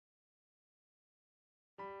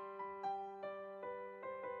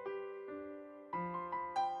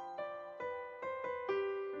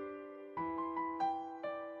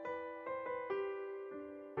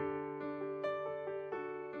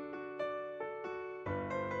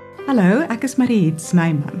Hallo, ek is Mariet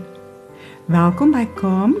Snyman. Welkom by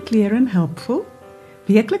Calm, Clear and Helpful,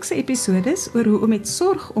 weeklikse episodes oor hoe om met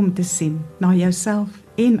sorg om te sien na jouself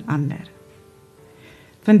en ander.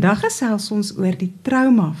 Vandag gesels ons oor die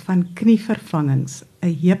trauma van knievervangings,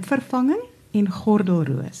 'n heupvervanging en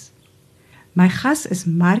gordelroos. My gas is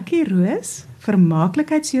Markie Roos,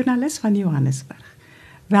 vermaaklikheidsjoernalis van Johannesburg.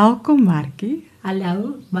 Welkom Markie.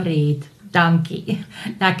 Hallo Mariet, dankie.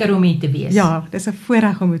 Lekker om hier te wees. Ja, dis 'n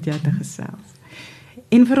voorreg om met jou te gesels.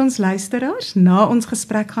 En vir ons luisteraars, na ons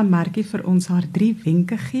gesprek gaan Markie vir ons haar 3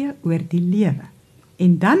 wenke gee oor die lewe.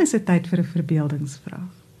 En dan is dit tyd vir 'n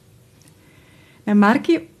verbeeldingsvraag. Nou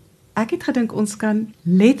Markie, ek het gedink ons kan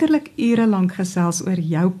letterlik ure lank gesels oor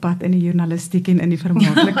jou pad in die journalistiek en in die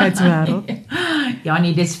vermaaklikheidswêreld. Ja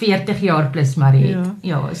nee, dis 40 jaar plus Mariet.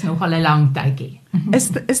 Ja, is nogal 'n lang tydjie.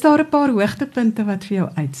 Is daar 'n paar hoogtepunte wat vir jou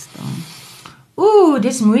uitstaan?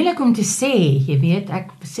 Dis moeilik om te sê, jy weet, ek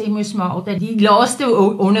sê mos maar altyd die laaste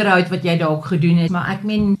onderhoud wat jy dalk gedoen het, maar ek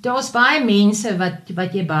meen, daar's baie mense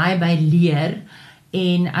wat jy baie by leer,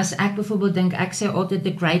 en as ek byvoorbeeld dink, ek sê altyd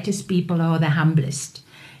the greatest people are the humblest,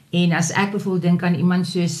 en as ek byvoorbeeld dink aan iemand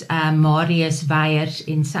soos Marius Weyers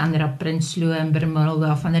en Sandra Prinsloo en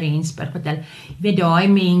Bermilda van Rensburg, wat hulle, jy weet, daai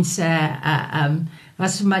mense,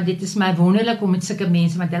 dit is my wonderlik om met sulke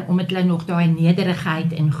mense, omdat hulle nog daai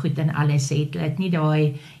nederigheid en goed en alles het, hulle het nie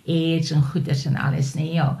daai airs en goeders en alles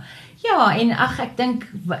nie, ja. Ja, en ek dink,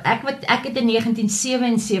 ek het in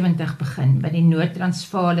 1977 begin, by die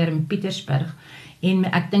Noord-Transvaaler in Pietersburg, en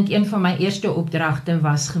ek dink een van my eerste opdragte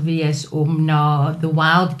was gewees om na The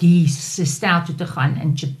Wild Geese se stel toe te gaan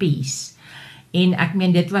in Chappies. En ek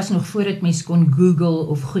meen, dit was nog voordat mens kon Google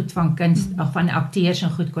of goed van kunst, of van akteurs en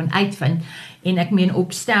goed kon uitvind. En ek meen,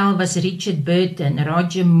 op stel was Richard Burton,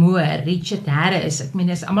 Roger Moore, Richard Harris, ek meen,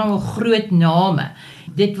 dis allemaal groot name.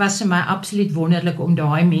 Dit was vir my absoluut wonderlik om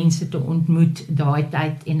daai mense te ontmoet, daai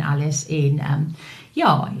tyd en alles. En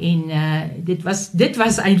dit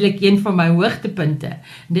was eintlik een van my hoogtepunte.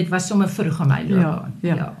 Dit was sommer vroeg in my loopbaan.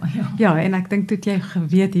 Ja, en ek dink toe jy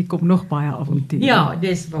geweet, hier kom nog baie avontuur. Ja,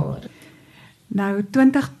 dis waar. Nou,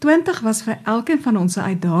 2020 was vir elkeen van ons 'n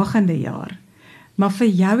uitdagende jaar. Maar vir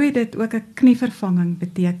jou het dit ook 'n knievervanging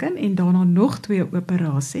beteken en daarna nog 2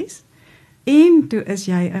 operasies. En toe is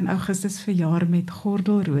jy in Augustus verjaar met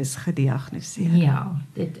gordelroos gediagnoseer. Ja,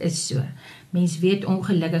 dit is so. Mens weet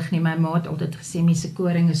ongelukkig nie, my ma het altyd gesê, mense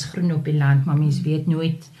koring is groen op die land, maar mens weet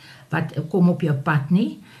nooit wat kom op jou pad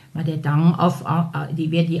nie. Maar dit hang af,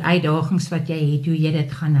 die uitdagings wat jy het, hoe jy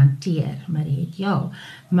dit gaan hanteer. Maar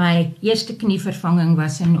my eerste knievervanging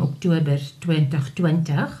was in Oktober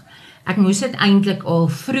 2020. Ek moes dit eintlik al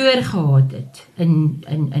vroeër gehad het in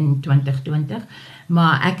 2020,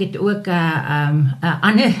 maar ek het ook 'n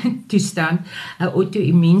ander toestand, 'n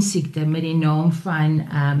auto-immuunsiekte met die naam van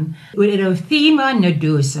erythema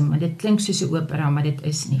nodosum, maar dit klink soos 'n opera, maar dit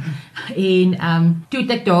is nie. En toe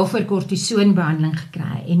het ek daarvoor kortisoonbehandeling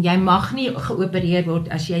gekry, en jy mag nie geopereer word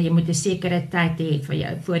as jy moet 'n sekere tyd hê vir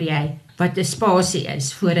jou, voor jy wat 'n spasie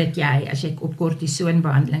is, voordat as jy op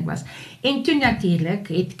kortisoonbehandeling was. En toe natuurlik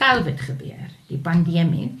het COVID gebeur, die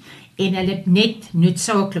pandemie, en hulle het net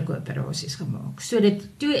noodsaaklike operasies gemaak. So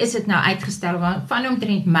toe is dit nou uitgestel, van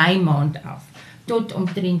omtrent Mei maand af, tot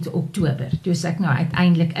omtrent Oktober, toe is ek nou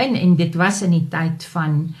uiteindelik en dit was in die tyd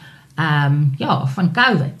van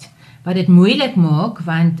COVID, wat dit moeilik maak,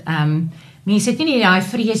 want mense het nie die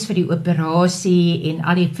vrees vir die operasie en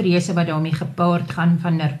al die vrese wat daarmee gepaard gaan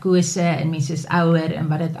van narkose en mense is ouer en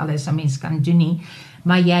wat dit alles aan mens kan doen nie,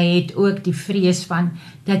 maar jy het ook die vrees van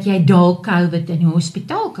dat jy dalk COVID in die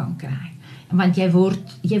hospitaal kan kry, want jy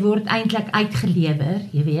word eintlik uitgelewer,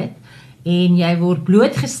 jy weet, en jy word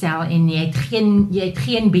blootgestel en jy het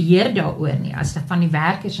geen beheer daaroor nie, as dit van die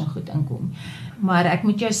werkers en goed inkom. Maar ek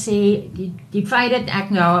moet jou sê, die feit dat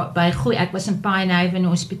ek was in Pinehaven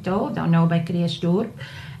Hospitaal, daar nou by Kreersdorp,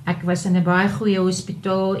 ek was in 'n baie goeie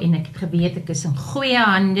hospitaal, en ek het geweet, ek is in goeie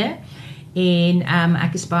hande, en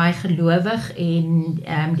ek is baie gelowig, en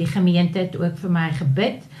die gemeente het ook vir my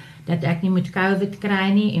gebid, dat ek nie moet COVID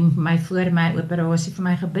kry nie, en voor my operasie vir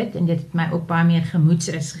my gebid, en dit het my ook baie meer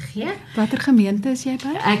gemoedsrus gegee. Watter gemeente is jy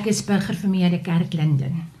by? Ek is by Gereformeerde Kerk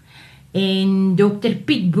Linden. En Dr.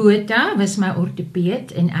 Piet Botha was my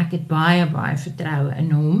ortopeed, en ek het baie vertroue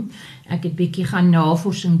in hom. Ek het bietjie gaan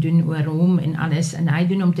navorsing doen oor hom en alles, en hy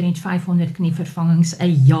doen omtrent 500 knievervangings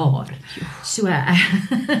 'n jaar. So,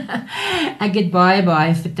 ek het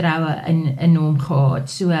baie vertroue in hom gehad.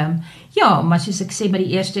 So, maar soos ek sê, by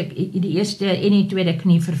die eerste en die tweede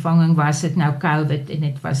knievervanging was dit nou COVID, en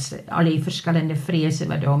dit was al die verskillende vrese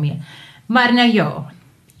wat daarmee. Maar nou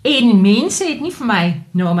En mense het nie vir my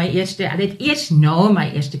na my eerste, hulle het eers na my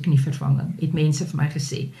eerste knievervanging, het mense vir my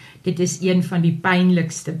gesê, dit is een van die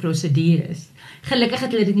pynlikste prosedures. Gelukkig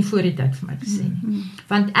het hulle dit nie voor die tyd vir my gesê nie.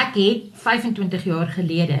 Want ek het 25 jaar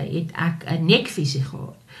gelede het ek 'n nekvisie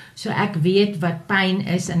gehad. So ek weet wat pyn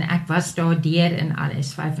is en ek was daardeur in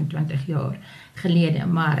alles 25 jaar gelede,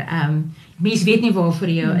 maar mens weet nie waarvoor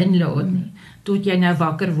jy jou inlaat nie, tot jy nou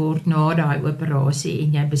wakker word na daai operasie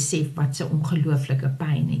en jy besef wat so ongelooflike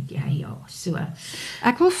pyn het jy, ja, so.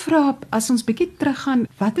 Ek wil vra, as ons bietjie teruggaan,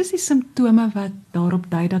 wat is die simptome wat daarop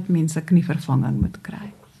dui dat mense knievervanging moet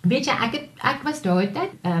kry? Weet jy, ek was daai tyd,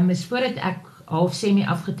 is voordat ek half semi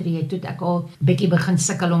afgetree het, toe ek al bietjie begin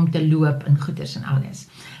sukkel om te loop en goeders en alles,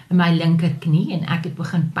 in my linkerknie, en ek het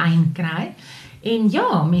begin pyn kry, en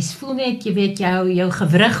ja, mens voel net, jy weet, jou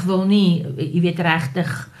gewrig wil nie, jy weet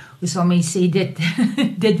regtig, hoe sal mens sê,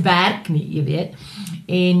 dit werk nie, jy weet,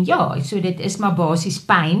 en ja, so dit is maar basies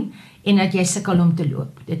pyn, en dat jy sukkel om te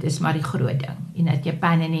loop, dit is maar die groot ding, en dat jy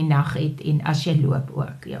pyn in die nag het, en as jy loop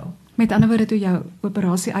ook, ja. Met ander woorde, toe jou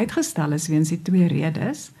operasie uitgestel is weens die twee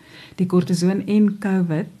redes, die kortison en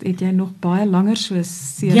COVID, het jy nog baie langer so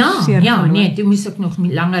seer geloop? Nee, toe moes ek nog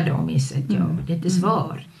langer daarmee sit, ja, dit is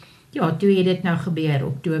waar. Ja, toe het dit nou gebeur,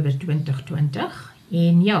 Oktober 2020,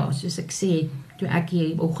 en ja, soos ek sê, toe ek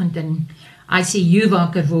hier oggend in ICU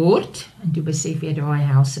wakker word, en toe besef jy daai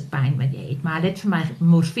helse pyn wat jy het, maar hulle het vir my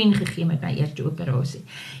morfine gegee met my eerste operasie,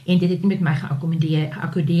 en dit het nie met my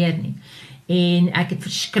geakkomodeer nie, en ek het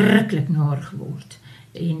verskriklik naar geword,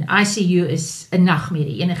 en ICU is 'n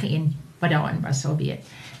nagmerrie, enige een wat daarin was sal weet,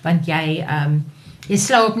 want jy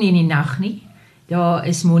slaap nie in die nag nie, daar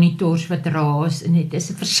is monitors wat raas, en dit is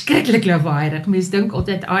 'n verskriklik lawaaierig, mens dink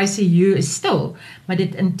altyd ICU is stil, maar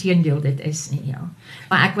dit inteendeel, dit is nie, ja.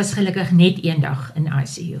 Maar ek was gelukkig net een dag in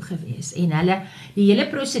ICU gewees, en die hele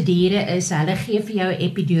prosedure is, hulle gee vir jou 'n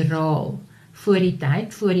epiduraal, voor die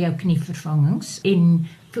tyd, voor jou knievervangings, en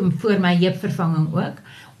voor my heupvervanging ook,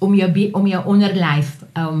 om jou onderlyf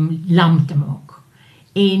lam te maak.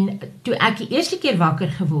 En toe ek die eerste keer wakker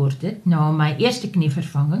geword het, na my eerste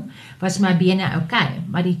knievervanging, was my bene okay,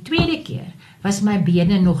 maar die tweede keer was my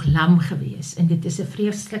bene nog lam gewees, en dit is 'n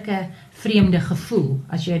vreeslike vreemde gevoel,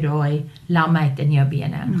 as jy daai lamheid in jou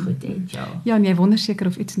bene en goed het, ja. Ja, en jy wonder seker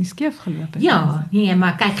of iets nie skeef geloop het. Ja, nee,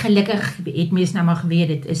 maar kyk, gelukkig het mens nou maar geweet,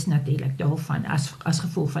 dit is natuurlik daarvan, as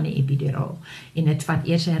gevolg van die epiduraal, en dit vat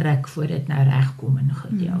eers 'n ruk voor dit nou regkom en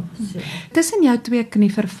goed, ja. So. Tussen jou twee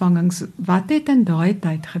knievervangings, wat het in daai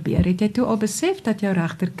tyd gebeur? Het jy toe al besef dat jou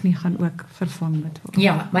regterknie gaan ook vervang moet word?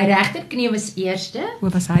 Ja, my regterknie was eerste. Hoe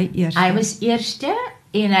was hy eerste? Hy was eerste,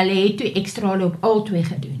 en hulle het toe ekstra op al twee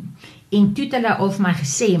gedoen. En toe het hulle al vir my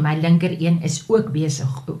gesê, my linker een is ook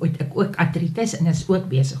besig, ek ook artritis, en is ook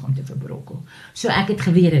besig om te verbrokkel. So ek het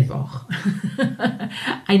geweet dit wag.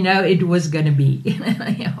 I know it was gonna be.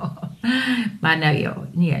 Ja. Maar nou ja,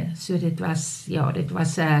 nee, so dit was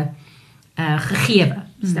 'n gegewe,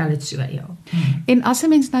 stel dit so, ja. En as 'n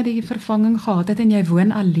mens nou die vervanging gehad het, en jy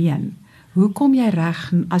woon alleen, hoe kom jy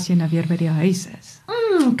reg as jy nou weer by die huis is?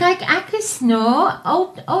 Kyk, ek is na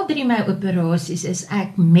al drie my operasies is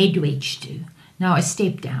ek Medwedge toe, nou 'n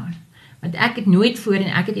step down, want ek het nooit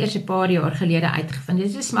voorheen, ek het eers 'n paar jaar gelede uitgevind,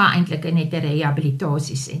 dit is maar eintlik net 'n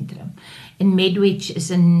rehabilitasiesentrum, en Medwedge is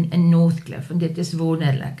in Northcliffe, en dit is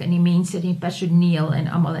wonderlik, en die mense, die personeel en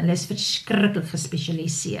almal, hulle is verskriklik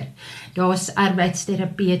gespesialiseer, daar's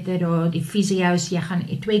arbeidsterapeute, daar die fisio's, jy gaan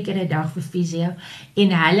 2 keer 'n dag vir fisio, en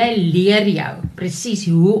hulle leer jou presies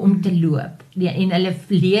hoe om te loop, en hulle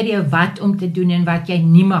leer jou wat om te doen en wat jy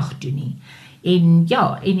nie mag doen nie, en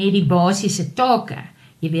ja, en het die basiese take,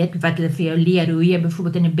 jy weet wat hulle vir jou leer, hoe jy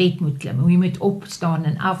byvoorbeeld in 'n bed moet klim, hoe jy moet opstaan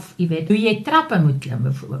en af, jy weet, hoe jy trappe moet klim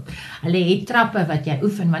byvoorbeeld. Hulle het trappe wat jy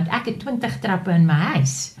oefen, want ek het 20 trappe in my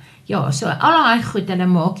huis. Ja, so al daai goed, hulle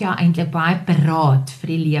maak jou eintlik baie paraat vir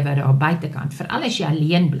die lewe daar buitekant, veral as jy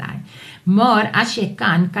alleen bly. Maar as jy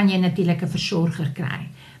kan jy natuurlik 'n versorger kry.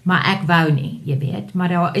 Maar ek wou nie, jy weet, maar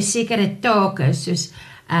daar is sekere take, soos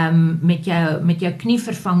met jou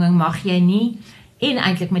knievervanging mag jy nie, en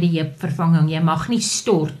eintlik met die heupvervanging, jy mag nie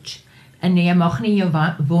stort, en jy mag nie jou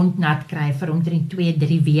wond nat kry vir omtrent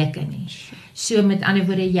 2-3 weke nie. So met ander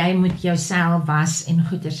woorde, jy moet jouself was en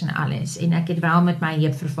goeders en alles, en ek het wel met my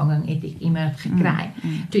heupvervanging het ek iemand gekry,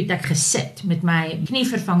 toe het ek gesit, met my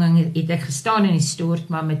knievervanging het ek gestaan in die stort,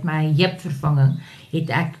 maar met my heupvervanging het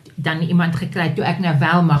ek dan iemand gekry, toe ek nou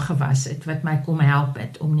wel mag gewas het, wat my kom help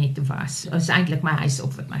het om net te was. Dit is eintlik my huis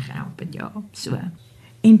op wat my gehelp het, ja, so.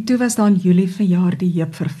 En toe was daar in Julie verjaar die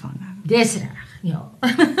heupvervanging. Dis reg, ja.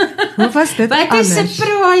 Hoe was dit wat anders? Wat 'n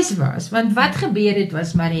surprise was, want wat gebeur het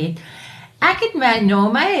was maar net, Ek het na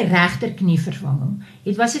my regterknie vervanging.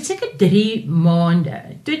 Dit was seker 3 maande.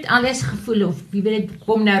 Toe het alles gevoel of wie weet dit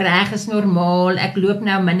kom nou reg is normaal. Ek loop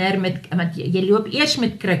nou minder want jy loop eers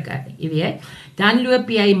met krikke, jy weet. Dan loop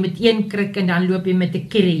jy met 1 krik en dan loop jy met 'n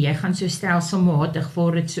kerry. Jy gaan so stelselmatig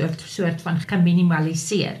word dit soort van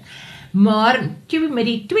geminimaliseer. Maar toe met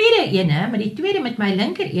die tweede met my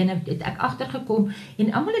linker ene het ek agtergekom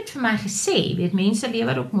en almal het vir my gesê, weet mense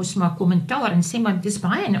lewer op mos maar kommentaar en sê maar dis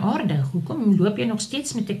baie aardig. Hoekom loop jy nog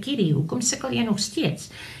steeds met 'n kerry? Hoekom sukkel jy nog steeds?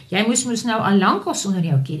 Jy moes nou al lankal sonder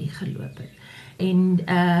jou kerry geloop het. En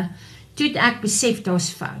toe het ek besef daar's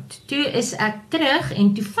fout. Toe is ek terug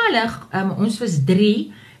en toevallig ons was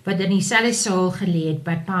 3 wat in dieselfde saal geleë het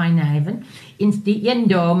by Pinehaven. En die een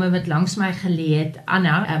dame wat langs my geleë het,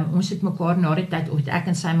 Anna, ons het mekaar na die tyd, of ek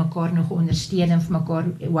en sy mekaar nog ondersteun en vir mekaar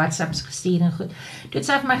WhatsApps gestuur en goed. Toe het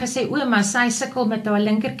sy vir my gesê, maar sy sukkel met haar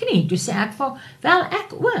linkerknie. Toe sê ek vir, wel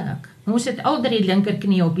ek ook. Ons het al 3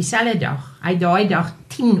 linkerknie op dieselfde dag. Hy daai dag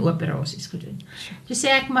 10 operasies gedoen. Toe sê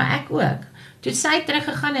ek, maar ek ook. Toe sy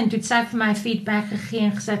teruggegaan en toe sy vir my feedback gegee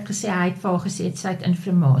en gesê hy het vir haar gesê sy het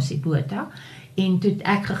inflammasie bota. En toe het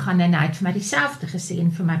ek gegaan en hy het vir my dieselfde gesê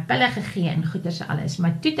en vir my pille gegee en goeders alles.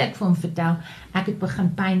 Maar toe het ek vir hom vertel, ek het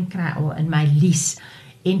begin pyn kry al in my lies.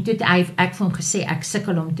 En toe het ek vir hom gesê, ek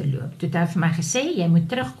sukkel om te loop. Toe het hy vir my gesê, jy moet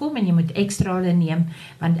terugkom en jy moet ekstrale neem,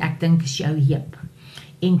 want ek dink is jou heup.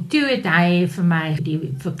 En toe het hy vir my,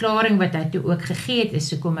 die verklaring wat hy toe ook gegee het,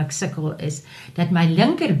 is hoekom ek sukkel is, dat my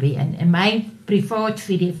linkerbeen, en my privaat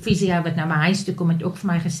fisio wat na my huis toe kom, het ook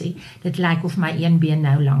vir my gesê, dit lyk of my een been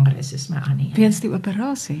nou langer is as my ander. Weens die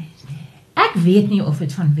operasie? Ek weet nie of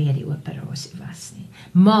dit vanweë die operasie was nie.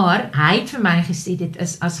 Maar hy het vir my gesê, dit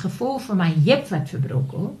is as gevolg van my heup wat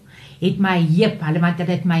verbrokkel, het my heup, want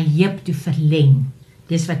hulle het my heup toe verleng.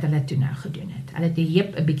 Dis wat hulle toe nou gedoen het. Hulle het die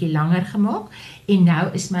heup 'n bietjie langer gemaak en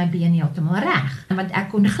nou is my been heeltemal reg. Want ek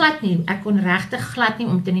kon regtig glad nie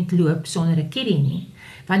om te net loop sonder 'n kerry nie.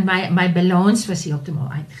 Want my balans was heeltemal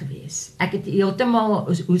uit gewees. Ek het heeltemal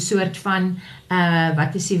 'n soort van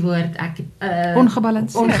wat is die woord? Ek het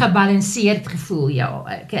ongebalanseerd gevoel, ja.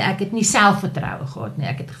 Ek het nie selfvertroue gehad nie.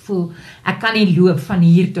 Ek het gevoel ek kan nie loop van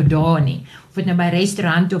hier tot daar nie. Of dit nou by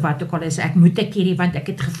restaurant of wat ook al is, ek moet 'n kerry want ek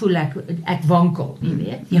het gevoel ek wankel, jy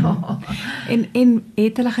weet. Ja. En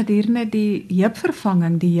het hulle gedurende die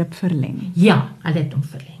heupvervanging die heup verleng? Ja, hulle het hom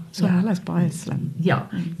verleng. So hulle is baie slim.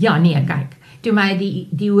 Ja, nee, kyk. Toe my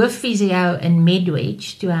die hooffisio in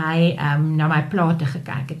Medwedge, toe hy na my plate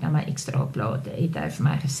gekyk het, na my ekstra plate, het hy vir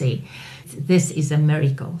my gesê, this is a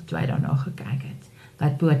miracle, toe hy daarna gekyk het,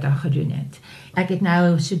 wat Botha gedoen het. Ek het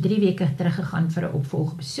nou so 3 weke teruggegaan vir 'n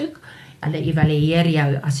opvolgbesoek. Hulle evalueer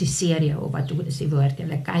jou, assesseer jou, of wat is die woord,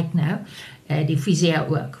 hulle kyk nou, die fisio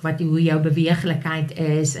ook, hoe jou beweeglikheid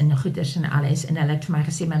is, en goeders en alles, en hulle het vir my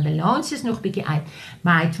gesê, my balans is nog bietjie uit,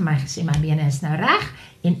 maar hy het vir my gesê, my bene is nou reg,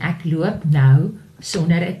 en ek loop nou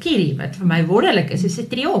sonder 'n kerry, wat vir my wonderlik is 'n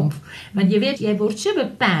triomf, want jy weet, jy word so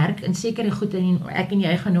beperk, in sekere goed, en ek en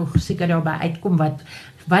jy gaan nog seker daarby uitkom,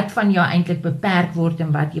 wat van jou eintlik beperk word,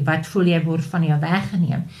 en wat voel jy word van jou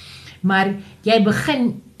weggeneem. Maar jy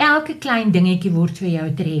begin, elke klein dingetjie word vir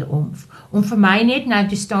jou triomf. Om vir my net nou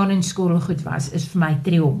te staan en skoolgoed was, is vir my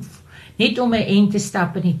triomf. Net om 'n end te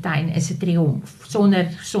stap in die tuin is 'n triomf,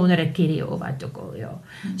 sonder 'n kerry of wat ook al, ja.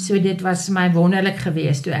 So dit was my wonderlik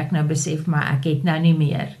geweest, toe ek nou besef, maar ek het nou nie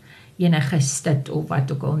meer enige stit of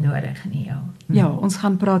wat ook al nodig nie, ja. Ja, ons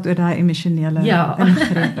gaan praat oor daai emosionele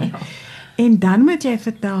ingrepe. Ja. En dan moet jy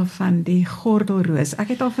vertel van die gordelroos. Ek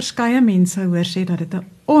het al verskeie mense hoor sê dat dit 'n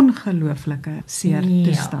ongelooflike seer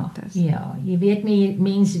toestand is. Ja, jy weet nie,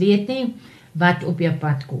 mens weet nie wat op jou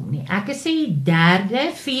pad kom nie. Ek is die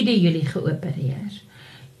 4de Julie geopereer.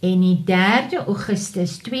 En die 3de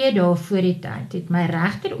Augustus, 2 dae voor die tyd, het my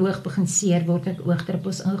regter oog begin seer word, ek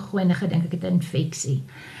oogdruppels ingegooi en gedink ek het 'n infeksie.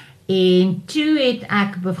 En toe het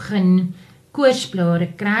ek begin koorsblare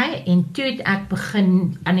kry, en toe het ek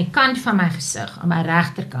begin aan die kant van my gesig, aan my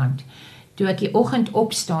regterkant, toe ek die oggend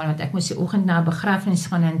opstaan, want ek moes die oggend na 'n begrafnis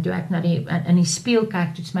gaan, en toe ek in die spieël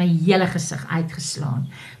kyk, toe is my hele gesig uitgeslaan,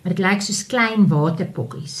 maar dit lyk soos klein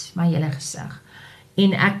waterpokkies, my hele gesig,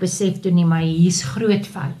 en ek besef toe nie, maar hier's groot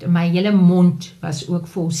fout, en my hele mond was ook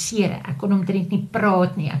vol sere, ek kon omtrent nie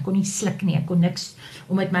praat nie, ek kon nie sluk nie, ek kon niks,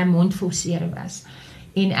 omdat my mond vol sere was.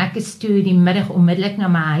 En ek is toe die middag onmiddellik na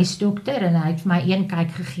my huisdokter, en hy het vir my een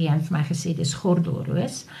kyk gegee, en vir my gesê, dis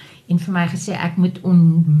gordelroos, en vir my gesê ek moet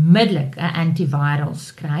onmiddellik 'n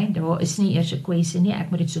antivirals kry. Daar is nie eers 'n kwessie nie, ek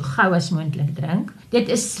moet dit so gou as moontlik drink. Dit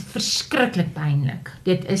is verskriklik pynlik.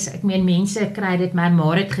 Dit is, ek meen mense kry dit, my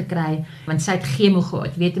ma het gekry want sy het chemo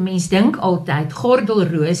gehad. Weet 'n mens dink altyd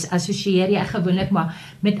gordelroos assosieer jy gewoonlik maar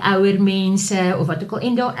met ouer mense of wat ook al.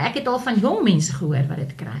 En daar ek het al van jong mense gehoor wat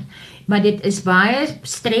dit kry. Maar dit is baie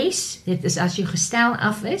stres, dit is as jy gestel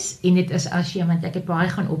af is, en dit is as jy, want ek het baie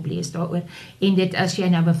gaan oplees daaroor, en dit as jy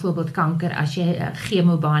nou byvoorbeeld kanker, as jy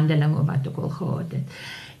chemobehandeling of wat ook al gehad het.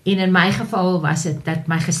 En in my geval was dit dat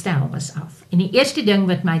my gestel was af. En die eerste ding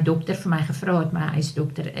wat my dokter vir my gevra het, my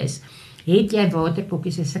huisdokter is, het jy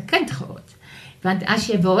waterpokkies as 'n kind gehad? Want as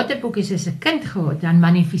jy waterpokkies as 'n kind gehad, dan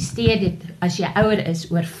manifesteer dit, as jy ouer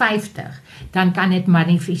is, oor 50, dan kan dit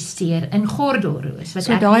manifesteer in gordelroos.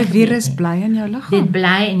 So daai virus bly in jou liggaam? Dit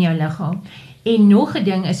bly in jou liggaam. En nog 'n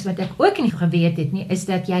ding is wat ek ook nie geweet het nie, is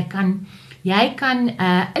dat jy kan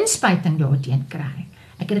 'n inspuiting daarteen kry.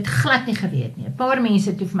 Ek het dit glad nie geweet nie. 'n Paar mense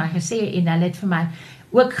het vir my gesê, en hulle het vir my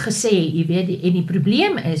ook gesê, jy weet, en die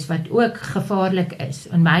probleem is, wat ook gevaarlik is,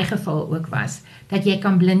 in my geval ook was, dat jy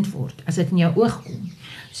kan blind word, as dit in jou oog kom.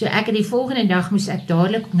 So ek het die volgende dag moes ek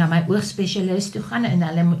dadelik na my oogspesialist toe gaan, en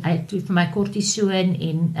hulle het vir my kortison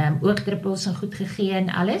en oogdruppels en goed gegee en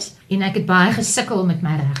alles, en ek het baie gesukkel met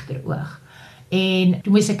my regteroog. En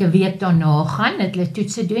toe moes ek 'n week daarna gaan, het hulle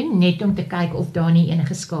toetse doen, net om te kyk of daar nie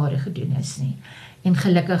enige skade gedoen is nie. En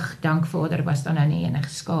gelukkig, dank Vader, was daar nou nie enige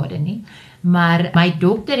skade nie. Maar my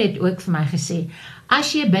dokter het ook vir my gesê,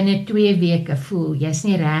 as jy binne 2 weke voel, jy's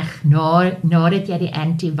nie reg, nadat jy die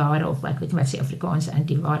antiviral, of ek weet nie wat sê Afrikaanse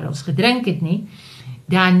antivirals gedrink het nie,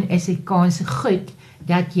 dan is die kans goed,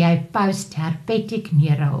 dat jy post-herpetic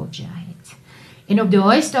neuralgia het. En op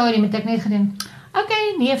daai stadium het ek net gedink,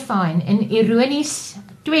 okay, nee, fine. En ironies,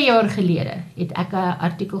 2 jaar gelede het ek 'n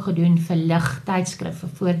artikel gedoen vir Lig tydskrif, 'n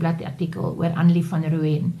voorblad artikel oor Annelie van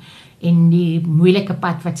Rooyen en die moeilike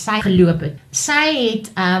pad wat sy geloop het. Sy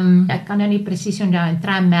het, ek kan nou nie presies onthou,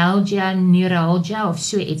 trimalgia neuralgia of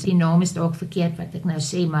so iets, die naam is dalk verkeerd wat ek nou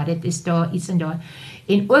sê, maar dit is daar iets en daar.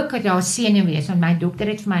 En ook dat daar senuwees, want my dokter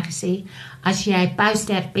het vir my gesê, as jy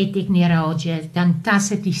post-herpetic neuralgia, dan tas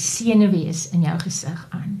dit die senuwees in jou gesig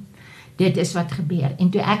aan. Dit is wat gebeur. En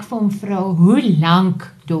toe ek vir hom vra, hoe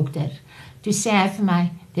lank, dokter? Toe sê hy vir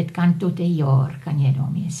my, dit kan tot 1 jaar, kan jy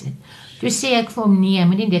daarmee sit. Toe sê ek vir hom, nee,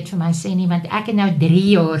 moet nie dit vir my sê nie, want ek het nou 3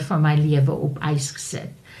 jaar van my lewe op ys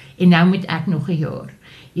gesit. En nou moet ek nog 1 jaar.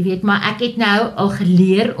 Jy weet, maar ek het nou al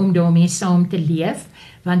geleer om daarmee saam te leef,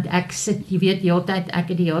 want ek sit, jy weet, ek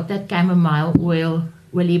het die hele tyd chamomile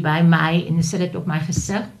olie by my, en sit dit op my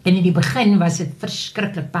gesig. En in die begin was dit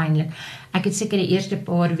verskriklik pynlik. Ek het seker die eerste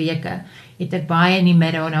paar weke, het ek baie in die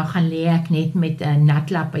middag, nou gaan lê ek net met 'n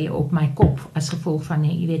natlappie op my kop, as gevolg van,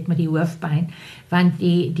 jy weet, met die hoofpyn, want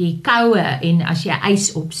die koue, en as jy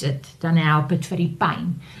ys opsit, dan help dit vir die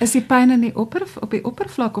pyn. Is die pyn op die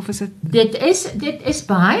oppervlak, of is dit? Dit is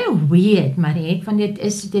baie weird, Mariet, want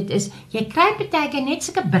dit is, jy kry partykeer net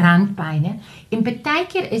sulke brandpyne, en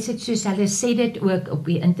partykeer is dit soos, hulle sê dit ook op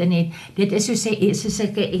die internet, dit is soos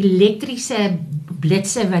sulke elektriese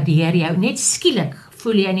blitse wat deur jou, net skielik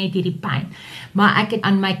voel jy net hierdie pyn. Maar ek het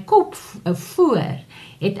aan my kop voor,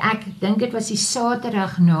 het ek, dink dit was die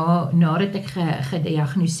Saterdag nadat ek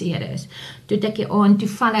gediagnoseer is, toe ek die aand toe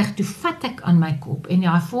vat ek aan my kop, en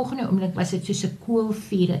ja, volgende oomblik was dit soos 'n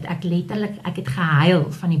koolvuur, dat ek letterlik, ek het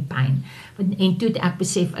gehuil van die pyn, en toe het ek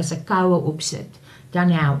besef, as ek koue opsit, dan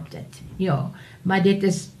help dit, ja, maar dit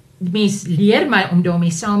is, mens leer my om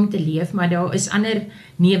daarmee saam te leef, maar daar is ander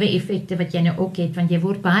neeweffekte wat jy nou ook het, want jy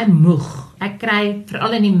word baie moeg. Ek kry,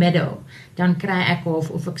 veral in die middel, dan kry ek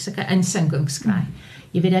of ek sulke insinkings kry.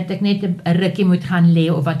 Jy weet dat ek net 'n rukkie moet gaan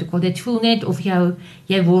lê, of wat ook al, dit voel net of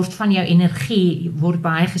jy word van jou energie, word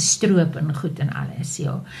baie gestroop en goed en alles,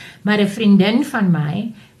 ja. Maar 'n vriendin van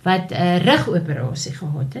my, wat 'n rugoperasie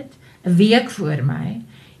gehad het, 'n week voor my,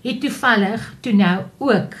 het toevallig toe nou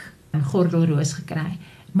ook 'n gordelroos gekry,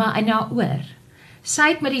 maar in haar oor. Sy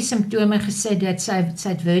het met die simptome gesê dat sy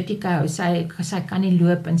het vertigo, sy kan nie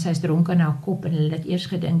loop, en sy is dronken in haar kop, en hulle het eers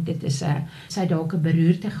gedink, dit is sy het dalk 'n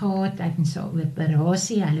beroerte gehad, en sy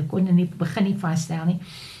operasie, hulle kon in die begin nie vasstel nie,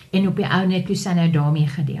 en op die ou net toe sy nou daarmee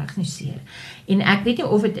gediagnoseer. En ek weet nie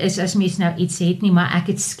of dit is, as mens nou iets het nie, maar ek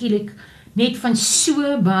het skielik net van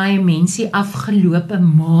so baie mense afgelope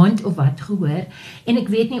maand of wat gehoor, en ek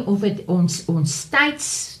weet nie of dit ons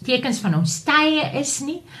tekens van ons tye is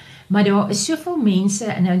nie, maar daar is soveel mense,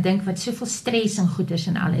 en nou dink wat soveel stres en goeders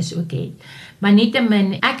en alles ook het, maar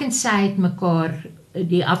nietemin, ek en sy het mekaar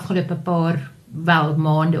die afgelope paar wel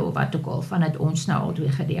maande of wat ook al, vandat ons nou al twee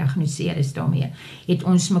gediagnoseer is daarmee, het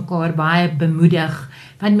ons mekaar baie bemoedig,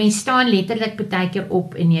 want mens staan letterlik baie keer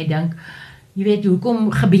op en jy dink, jy weet,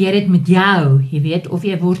 hoekom gebeur dit met jou, jy weet, of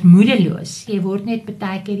jy word moedeloos, jy word net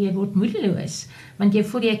baie keer, jy word moedeloos, want jy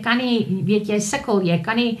voel, jy kan nie, weet jy sukkel, jy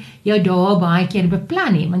kan nie jou dae baie keer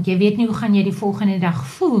beplan nie, want jy weet nie hoe gaan jy die volgende dag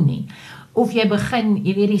voel nie, of jy begin,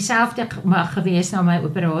 jy weet dieselfde gewees na my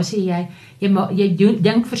operasie, jy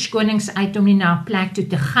dink verskonings uit om nie na 'n plek toe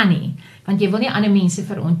te gaan nie, want jy wil nie ander mense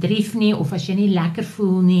verontrief nie, of as jy nie lekker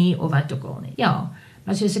voel nie, of wat ook al nie. Ja,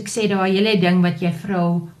 maar soos ek sê, daai hele ding wat jy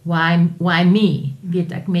vra, why me?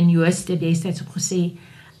 Weet ek, Joost het destyds ook gesê,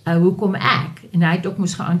 hoekom ek? En hy het ook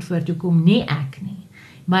moes geantwoord, hoekom nie ek nie?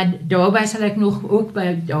 Maar daarby sal ek nog ook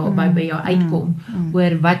by jou uitkom,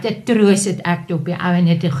 oor wat 'n troos het ek op die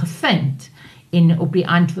ouene te gevind, en op die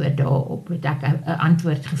antwoord daarop het ek 'n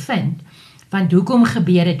antwoord gevind. Want hoekom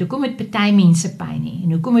gebeur dit? Hoekom het party mense pyn nie?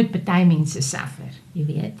 En hoekom het party mense suffer? Jy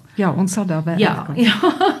weet? Ja, ons sal daarby uitkom. Ja.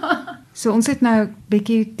 So ons het nou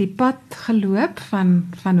bietjie die pad geloop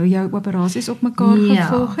van hoe jou operasies op mekaar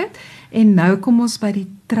gevolg het, en nou kom ons by die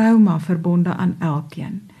trauma verbonde aan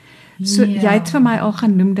elkeen. So jy het vir my al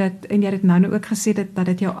genoem dat, en jy het nou ook gesê dat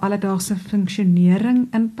dit jou alledaagse funksionering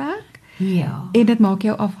inperk, en dit maak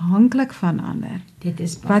jou afhanklik van ander, dit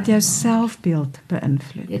is wat jou selfbeeld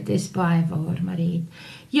beïnvloed. Dit is baie waar, Marie.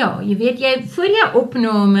 Ja, jy weet, jy voor jou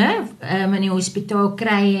opname in die hospitaal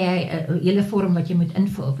kry jy 'n hele vorm wat jy moet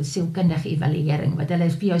invul vir sielkundige evaluering, wat hulle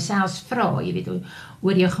vir jou selfs vra, jy weet,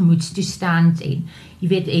 oor jou gemoedstoestand, en jy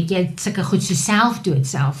weet, het jy sulke goed so selfdood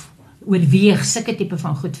oorweeg, sulke tipe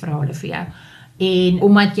van goed vra hulle vir jou, en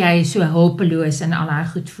omdat jy so hulpeloos en al daai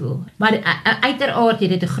goed voel. Maar uiteraard het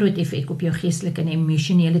dit 'n groot effek op jou geestelike en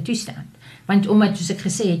emosionele toestand. Want omdat, soos ek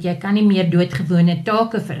gesê het, jy kan nie meer doodgewone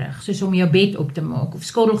take verrig, soos om jou bed op te maak of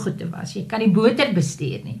skottelgoed te was. Jy kan nie boter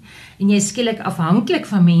bestuur nie. En jy is skielik afhanklik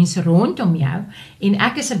van mense rondom jou. En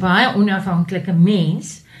ek is 'n baie onafhanklike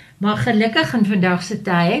mens, maar gelukkig in vandag se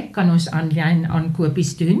tye kan ons aanlyn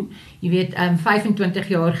aankopies doen. Jy weet, 25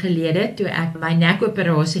 jaar gelede, toe ek my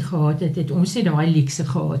nekoperasie gehad het, het ons nie daai luukse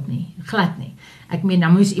gehad nie, glad nie. Ek meen,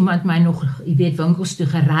 nou moes iemand my nog, jy weet, winkels toe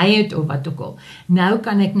gery het, of wat ook al. Nou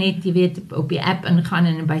kan ek net, jy weet, op die app ingaan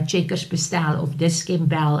en by Checkers bestel, of Dis-Chem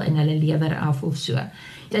bel, en hulle lewer af, of so.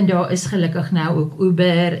 En daar is gelukkig nou ook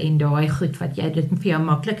Uber, en daai goed, wat jy dit vir jou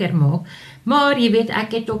makliker maak. Maar jy weet,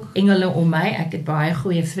 ek het ook engele om my, ek het baie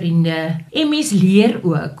goeie vriende, en mens leer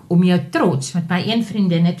ook om jou trots, want my een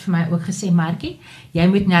vriendin het vir my ook gesê, Markie, jy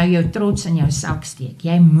moet nou jou trots in jou sak steek,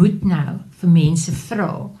 jy moet nou vir mense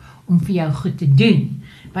vra, om vir jou goed te doen,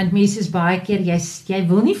 want mense is baie keer, jy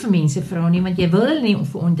wil nie vir mense vra nie, want jy wil hulle nie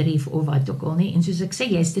verontrief of wat ook al nie, en soos ek sê,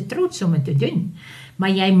 jy is te trots om dit te doen, maar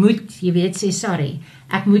jy moet, jy weet, sê, sorry,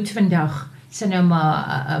 ek moet vandag, sy nou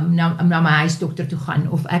maar na my huisdokter toe gaan,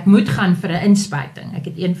 of ek moet gaan vir 'n inspuiting. Ek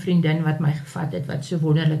het een vriendin wat my gevat het, wat so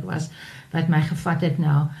wonderlik was, wat my gevat het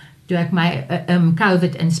nou, toe ek my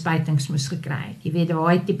COVID-inspuitings moes gekry het. Jy weet,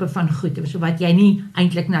 daai tipe van goed, so wat jy nie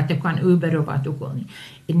eintlik na toe kan Uber of wat ook al nie.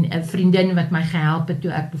 En 'n vriendin wat my gehelp het,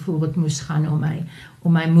 toe ek byvoorbeeld moes gaan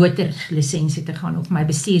om my motorlisensie te gaan, of my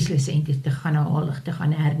bestuurslisensie te gaan haal, te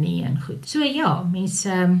gaan hernie en goed. So ja,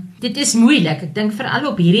 mense, dit is moeilik, ek dink veral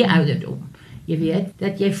op hierdie ouderdom. Jy weet,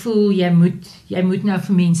 dat jy voel, jy moet nou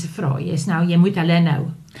vir mense vra, jy moet hulle nou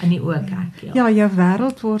in die oë kyk. Ja, jou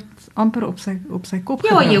wêreld word amper op sy kop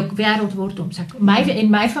gedraai. Ja, jou wêreld word op sy kop.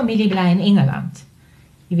 My familie bly in Engeland.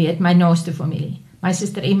 Jy weet, my naaste familie, my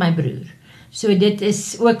suster en my broer. So dit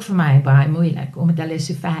is ook vir my baie moeilik, omdat hulle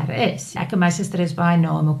so ver is. Ek en my suster is baie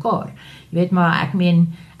na mekaar. Jy weet, maar ek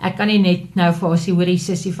meen, ek kan nie net nou vir haar sê, hoorie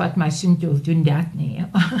sussie, vat my soontoe of doen dat nie.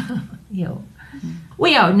 Ja. O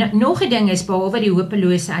ja, nog 'n ding is, behalwe die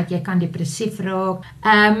hopeloosheid, jy kan depressief raak.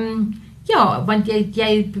 Ja, want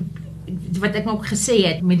jy wat ek ook gesê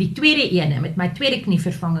het, met die tweede ene, met my tweede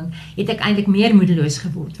knievervanging, het ek eintlik meer moedeloos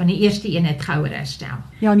geword, want die eerste een het gouer herstel.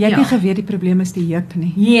 Ja, en jy het nie geweet die probleem is die heup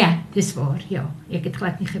nie. Ja, dis waar, ja. Ek het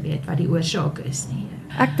glad nie geweet wat die oorsaak is nie.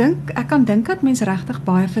 Ek kan dink dat mens regtig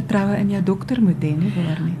baie vertroue in jou dokter moet hê, nie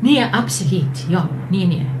waar nie? Nee, absoluut. Ja,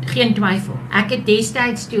 nee, geen twyfel. Ek het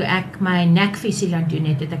destyds, toe ek my nekvisie laat doen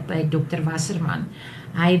het ek by Dr. Wasserman.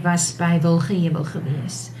 Hy was by Wilgeheuwel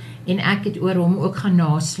gewees. En ek het oor hom ook gaan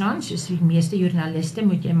naslaan, soos die meeste joernaliste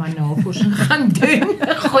moet jy maar navorsing gaan doen,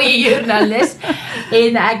 goeie joernalis,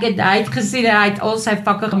 en hy het gesien, hy het al sy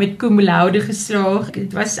vakke met cum laude geslaag,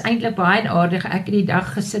 het was eintlik baie aardig, ek het die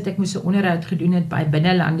dag gesit, ek moes 'n onderhoud gedoen het by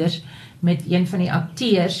Binnelanders, met een van die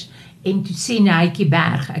akteurs, en toe sien Hytjie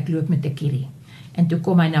Berg, ek loop met 'n kierie. En toe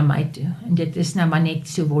kom hy na my toe. En dit is nou maar net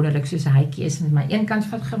so wonderlik soos hytjie is. En my een kant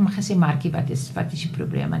van gesê, Markie, wat is die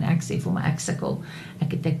probleem? En ek sê vir my, ek sukkel.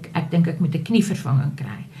 Ek dink ek moet 'n knievervanging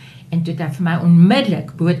kry. En toe het hy vir my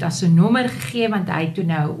onmiddellik Botha se nommer gegee, want hy het toe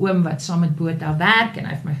nou 'n oom wat saam met Botha werk, en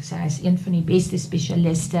hy het my gesê, hy is een van die beste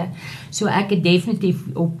spesialiste. So ek het definitief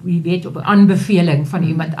op 'n aanbeveling van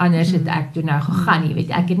iemand anders het ek toe nou gegaan, jy weet,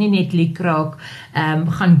 ek het nie net liekraak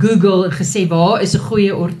gaan Google en gesê, waar is 'n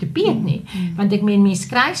goeie ortopeed nie, want ek meen, mens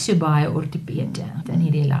kry so baie ortopede in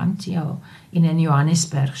hierdie land, ja, en in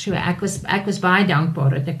Johannesburg. So ek was baie dankbaar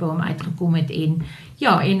dat ek by hom uitgekom het, en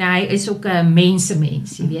ja, en hy is ook 'n mens,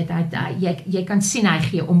 jy weet, jy kan sien hy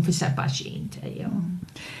gee om vir sy pasiënte, ja.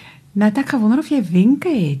 Nou het ek gewonder of jy wenke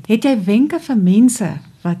het. Het jy wenke vir mense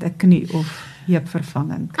wat 'n knie of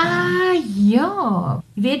heupvervanging kry? Ja.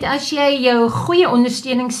 Jy weet, as jy jou goeie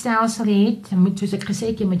ondersteuningsstelsel het, moet, soos ek gesê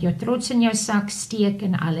het, jy moet jou trots in jou sak steek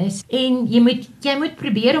en alles. En jy moet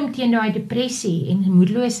probeer om teen daai depressie en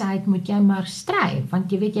moedeloosheid moet jy maar stry,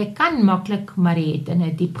 want jy weet, jy kan maklik maar dit in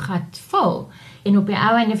 'n diep gat val. En op die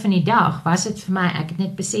ou einde van die dag was dit vir my, ek het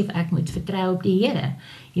net besef, ek moet vertrou op die Here.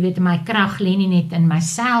 Jy weet, my krag lê nie net in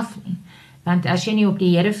myself nie. Want as jy nie op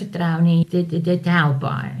die Here vertrou nie, dit help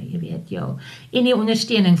baie, jy weet, ja. En die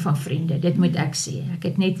ondersteuning van vriende, dit moet ek sê. Ek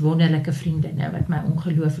het net wonderlike vriendinne wat my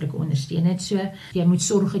ongelooflik ondersteun het. So, jy moet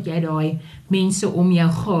sorg dat jy daai mense om jou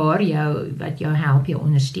gaar, wat jou help, jou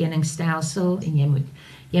ondersteuningsstelsel, en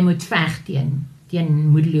jy moet veg teen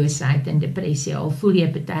moedeloosheid en depressie, al voel jy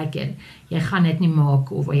partykeer, jy gaan dit nie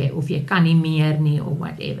maak, of jy kan nie meer nie, of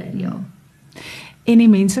whatever, ja. En die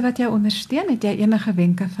mense wat jou ondersteun, het jy enige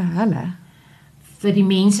wenke vir hulle? Vir die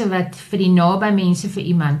mense vir die naby mense vir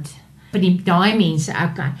iemand, vir daai mense,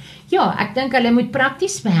 okay. Ja, ek dink hulle moet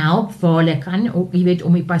prakties help waar hulle kan, jy weet,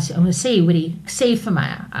 om sê vir my,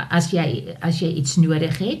 as jy iets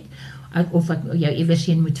nodig het, of ek jou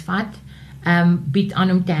iewersheen moet vat, bied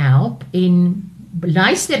aan om te help, en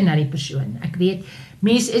luister na die persoon. Ek weet,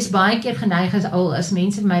 mense is baie keer geneig as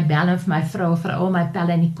mense my bel en vir my vra, veral my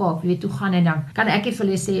pelle in die Kaap, jy weet, hoe gaan dit dan? Kan ek vir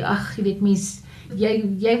hulle sê, ag, jy weet, mens,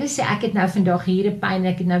 jy wil sê, ek het nou vandag hier 'n pyn,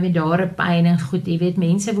 ek het nou weer daar 'n pyn, en goed, jy weet,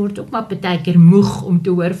 mense word ook maar partykeer moeg om te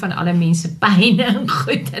hoor van alle mense pyn en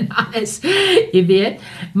goed en alles, jy weet,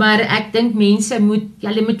 maar ek dink mense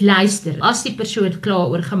moet luister, as die persoon kla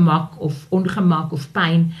oor gemak of ongemak of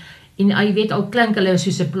pyn, en jy weet, al klink hulle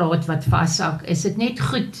soos 'n plaat wat vassak, is dit net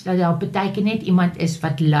goed dat daar partykeer net iemand is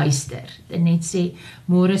wat luister en net sê,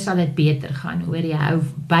 môre sal dit beter gaan, hoor jy, hou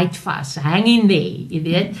byt vas, hang in there, jy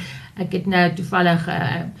weet. Ek het nou toevallig,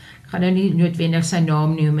 gaan nou nie noodwendig sy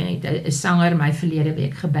naam noem, het 'n sanger my verlede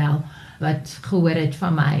week gebel, wat gehoor het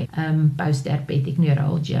van my postherpetic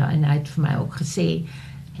neuralgia, en hy het vir my ook gesê,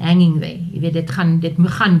 hanging there, jy weet, dit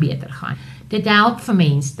gaan beter gaan. Dit help vir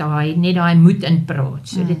mense, net daai moed in praat.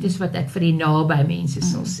 So dit is wat ek vir die naby mense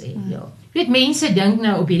sal sê, ja. Jy weet, mense dink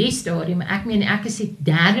nou op hierdie stadium, ek is die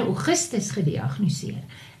 3 Augustus gediagnoseer.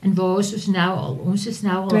 En waar is ons nou al? Ons is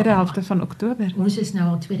nou al tweede helfte van Oktober. Ons is nou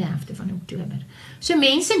al tweede helfte van Oktober. So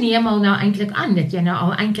mense neem al nou eintlik aan dat jy nou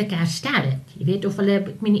al eintlik herstel het. Jy weet, of hulle,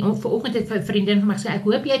 ek meen, vanoggend het 'n vriendin van my gesê, ek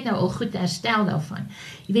hoop jy het nou al goed herstel daarvan.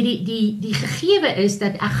 Jy weet, die gegewe is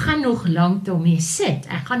dat ek gaan nog lank daarmee sit.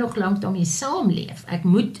 Ek gaan nog lank daarmee saamleef. Ek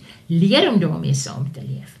moet leer om daarmee saam te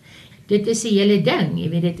leef. Dit is 'n hele ding, jy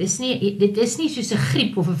weet, dit is nie soos 'n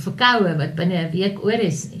griep of 'n verkoue wat binne 'n week oor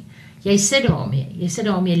is nie. Jy sit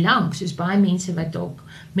daarmee lank, soos baie mense wat ook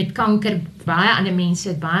met kanker, baie ander mense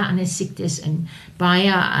het baie ander siektes en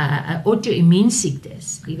baie auto-immuun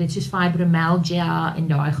siektes, jy weet, soos fibromyalgia en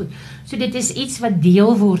daai goed. So dit is iets wat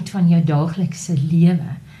deel word van jou daaglikse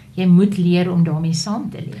lewe. Jy moet leer om daarmee saam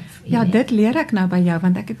te leef. Ja, dit leer ek nou by jou,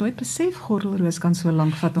 want ek het nooit besef gordelroos kan so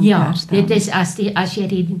lank vat om te herstel. Ja, dit is as jy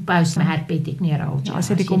die postherpetic neuralgia, as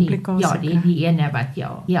jy die komplikasie kry. Die ene wat,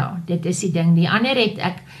 ja, dit is die ding. Die ander het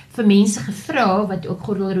ek vir mense gevra, wat ook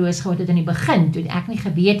gordelroos gehad het in die begin, toe ek nie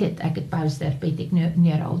geweet het, ek het postherpetic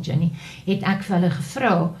neuralgia nie, het ek vir hulle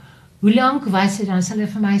gevra, hoe lank was dit, dan sal hulle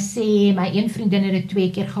vir my sê, my een vriendin het dit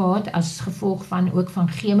 2 keer gehad, as gevolg ook van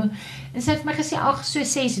chemo, en sy het my gesê, ag, so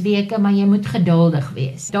 6 weke, maar jy moet geduldig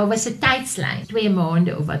wees. Daar was 'n tydslyn, 2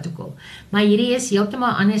 maande of wat ook al, maar hierdie is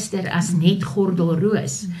heeltemal anderster as net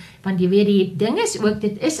gordelroos, Want jy weet die ding is ook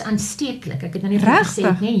dit is aansteeklik. Ek het nou nie Regtig?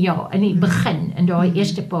 gesê nie, ja, in die begin in daai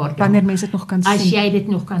eerste paar dae. Wanneer mense dit nog kan As sien. jy dit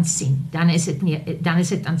nog kan sien, dan is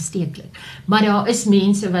dit aansteeklik. Maar daar is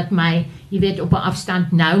mense wat my, jy weet, op 'n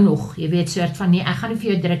afstand nou nog, jy weet, soort van nee, ek gaan nie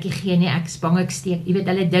vir jou drukkie gee nie, ek is bang ek steek. Jy weet,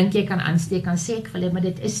 hulle dink jy kan aansteek, dan sê ek vir hulle, maar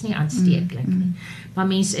dit is nie aansteeklik nie. Maar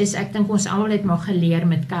mense is, ek dink ons almal het maar geleer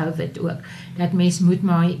met COVID ook, dat mens moet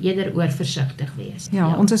maar eerder oorversigtig wees.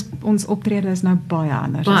 Ja, ons optrede is nou baie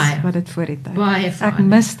anders Baie. as wat dit voor die tyd. Baie Ek verander.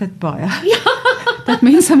 mis dit baie. Ja. Dat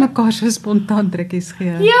mense mekaar so spontaan drukkies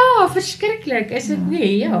gee. Ja, verskriklik, is dit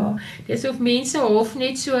nie? Ja. Dis of mense half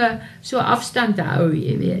net so afstand hou,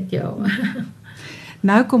 jy weet, ja.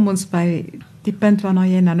 Nou kom ons by die punt waarna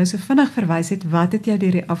jy nou so vinnig verwys het. Wat het jou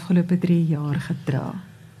deur die afgelope 3 jaar gedra?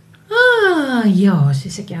 Ja,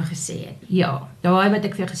 soos ek jou gesê het. Ja, daai wat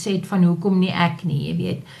ek vir jou gesê het van hoekom nie ek nie, jy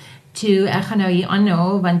weet. Toe ek gaan nou hier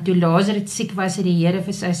aanhou want toe Lazarus siek was, het die Here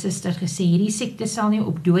vir sy suster gesê hierdie siekte sal nie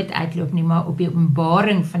op dood uitloop nie, maar op die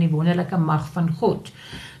openbaring van die wonderlike mag van God,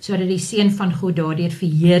 sodat die seun van God daardeur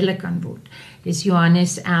verheerlik kan word. Dis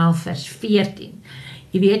Johannes 11 vers 14.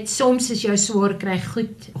 Jy weet, soms as jou swaar kry,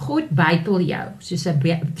 God bytel jou soos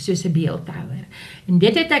 'n beeldhouer. En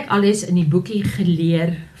dit het ek alles in die boekie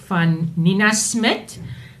geleer van Nina Smit.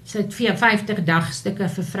 Sy het 50 dagstukke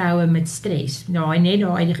vir vroue met stres. Nou, net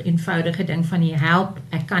daai eenvoudige ding van die help,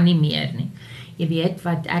 ek kan nie meer nie. Jy weet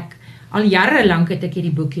wat ek al jare lank het ek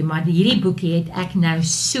hierdie boekie, maar hierdie boekie het ek nou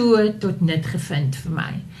so tot nut gevind vir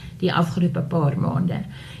my die afgelope paar maande.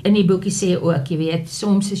 In die boekie sê ook, jy weet,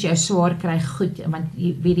 soms as jou swaar kry goed, want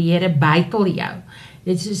die Here bytel jou.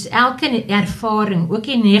 Dit is soos elke ervaring, ook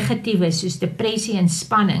die negatiewe soos depressie en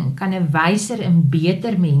spanning, kan 'n wyser en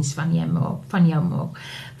beter mens van jou maak.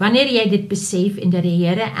 Wanneer jy dit besef en dat die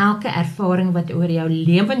Here elke ervaring wat oor jou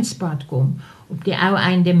lewenspad kom, op die ou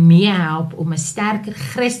einde meehelp om 'n sterker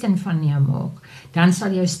Christen van jou maak, dan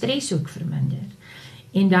sal jou stres ook verminder.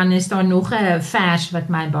 En dan is daar nog 'n vers wat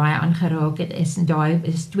my baie aangeraak het, en daai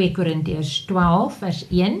is 2 Korintiërs 12 vers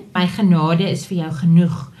 1. My genade is vir jou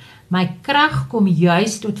genoeg. My krag kom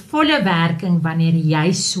juis tot volle werking wanneer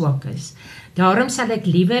jy swak is. Daarom sal ek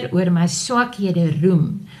liewer oor my swakhede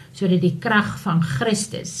roem, sodat die krag van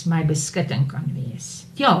Christus my beskutting kan wees.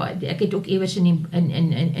 Ja, ek het ook iewers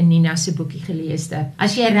in Nina se boekie gelees dat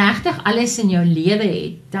as jy regtig alles in jou lewe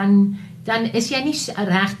het, dan is jy nie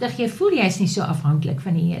regtig, jy voel jy is nie so afhanklik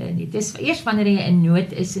van die Here nie. Dit is eers wanneer jy in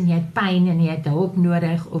nood is en jy het pyn en jy het hulp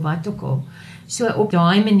nodig of wat ook al. So op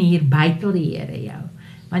daai manier bytel die Here jou.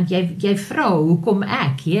 Want jy vra, hoekom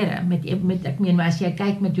ek, Here? Ek meen, as jy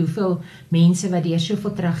kyk met hoeveel mense wat deur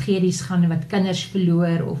soveel tragedies gaan, wat kinders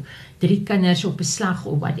verloor, of 3 kinders op 'n slag,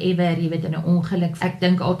 of whatever, jy weet, in 'n ongeluk. Ek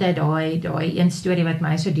dink altyd daai een storie wat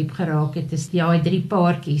my so diep geraak het, is daai 3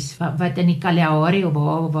 paartjies, wat in die Kalahari of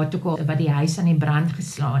wat ook al, wat die huis aan die brand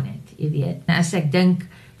geslaan het, jy weet. En as ek dink,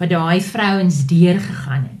 wat daai vrouens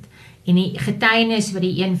deurgegaan het, en die getuienis wat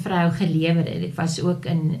die een vrou gelewer het, dit was ook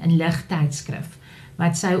in Lig-tydskrif,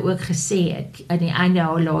 wat sy ook gesê het, aan die einde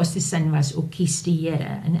haar laaste sin was ook kies die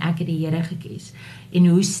Here, en ek het die Here gekies, en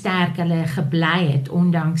hoe sterk hulle gebly het,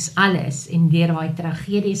 ondanks alles, en deur daai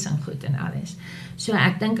tragedies en goed en alles. So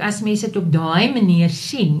ek dink as mense dit op daai manier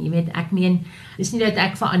sien, jy weet, ek meen, dis nie dat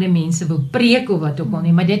ek vir ander mense wil preek of wat ook al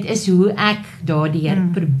nie, maar dit is hoe ek daardeur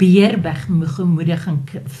probeer gemoediging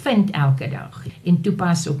vind elke dag, en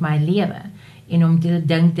toepas op my lewe. En om te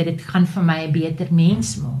dink dat dit gaan vir my 'n beter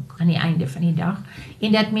mens maak aan die einde van die dag.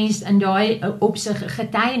 En dat mense in daai opsig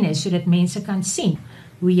getuienis, sodat mense kan sien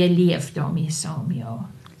hoe jy leef daarmee saam, ja.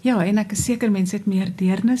 Ja, en ek is seker mense het meer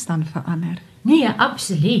deernis dan verander. Nee,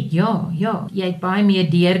 absoluut, ja. Jy het baie meer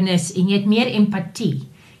deernis en jy het meer empatie.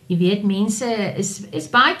 Jy weet, mense is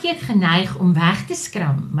baie keer geneig om weg te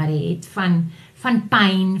skram, maar jy het van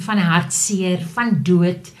pyn, van hartseer, van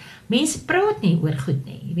dood. Mense praat nie oor goed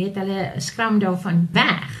nie. Jy weet, hulle skram daarvan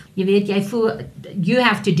weg. Jy weet, jy voel, you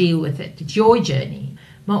have to deal with it. It's your journey.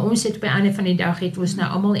 Maar ons het by einde van die dag het ons nou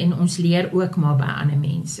almal en ons leer ook maar by ander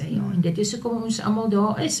mense. Ja. En dit is hoekom ons almal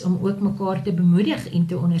daar is, om ook mekaar te bemoedig en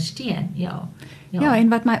te ondersteun. Ja, en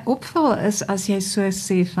wat my opval is, as jy so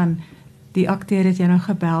sê van, die akteur het jy nou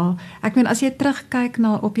gebel. Ek meen, as jy terugkyk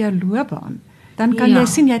na op jou loopbaan, dan kan jy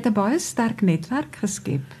sien, jy het 'n baie sterk netwerk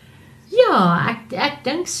geskep. Ja, ek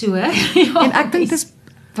dink so. Ja, en ek dink dis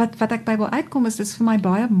wat ek by wil uitkom is, dis vir my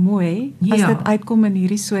baie mooi as Ja. dit uitkom in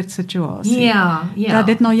hierdie soort situasie. Ja, ja. Dat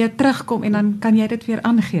dit na jou terugkom en dan kan jy dit weer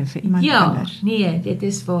aangee vir iemand Ja, anders. nee, dit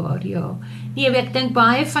is waar, ja. Nee, ek dink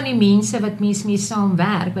baie van die mense wat mens mee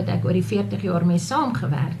saamwerk, wat ek oor die 40 jaar mee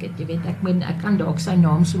saamgewerk het, jy weet, ek kan dalk sy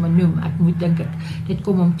naam sommer noem. Ek moet dink dit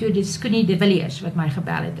kom om toe, dit is Connie de Villiers wat my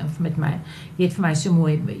gebel het en met my, weet vir my so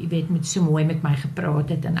mooi, jy weet, met so mooi met my gepraat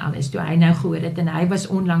het en alles. Toe hy nou gehoor het en hy was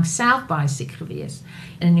onlangs self baie siek gewees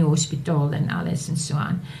in die hospitaal en alles en so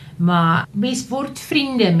aan. Maar mens word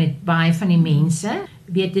vriende met baie van die mense.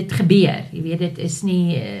 Weet dit gebeur, jy weet dit is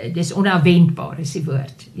nie, dis onverwendbaar is die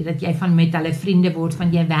woord, dat jy van met hulle vriende word,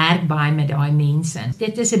 van jy werk baie met daai mense,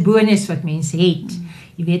 dit is 'n bonus wat mense het,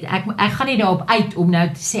 jy weet, ek gaan nie daarop uit om nou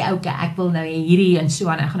te sê, okay, ek wil nou hierdie en so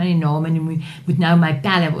aan, ek gaan nou die name noem, moet nou my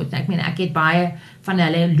pelle word, ek meen, ek het baie van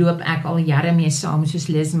hulle loop ek al jare mee saam, soos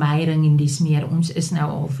Liz Meyering en dis meer, ons is nou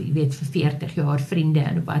al, jy weet, vir 40 jaar vriende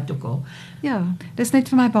en wat ook al. Ja, dis net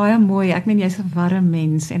vir my baie mooi, ek meen jy's 'n warm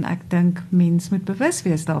mens en ek dink mens moet bewus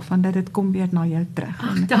wees daarvan dat dit kom weer na jou terug.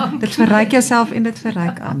 Ag, dankie. Dit verryk jouself en dit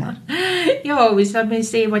verryk ander. Ja, hoe wat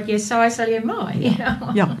mense sê, wat jy saai sal jy maai.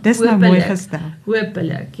 Ja, dis nou Hopelik. mooi gestel.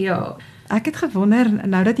 Hopelik, ja. Ek het gewonder,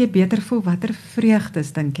 nou dat jy beter voel, watter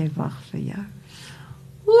vreugdes dink jy wag vir jou?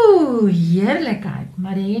 Heerlikheid.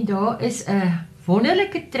 Marie, daar is 'n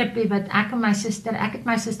wonderlike tripie wat ek het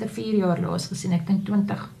my suster 4 jaar laas gesien. Ek dink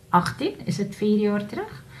 2018, is dit 4 jaar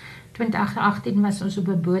terug? 2018 was ons op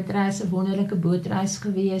 'n bootreis, 'n wonderlike bootreis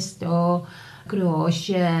gewees daar,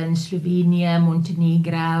 Kroatië en Slovenië,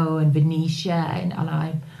 Montenegro en Venesië en al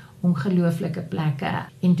daai ongelooflike plekke.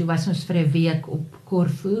 En toe was ons vir 'n week op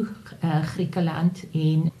Corfu, Griekeland,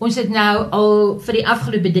 en ons het nou al vir die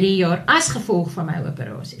afgelope 3 jaar as gevolg van my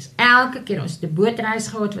operasies. Elke keer ons het 'n bootreis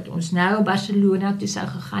gehad wat ons nou Barcelona toe sou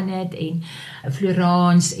gegaan het en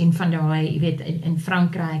Florence en van daai, jy weet, in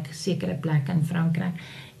Frankryk, sekere plekke in Frankryk.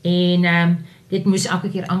 En dit moes elke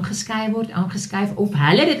keer aangeskuif of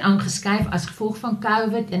hulle dit aangeskuif as gevolg van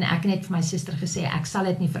COVID en ek het net vir my suster gesê ek sal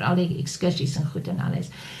dit nie vir al die ekskursies en goed en alles.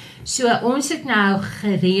 So ons het nou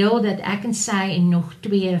gereël dat ek en sy en nog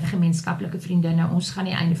 2 gemeenskaplike vriendinne, ons gaan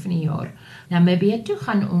die einde van die jaar Namibië toe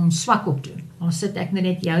gaan ons Swakop doen. Ons sit ek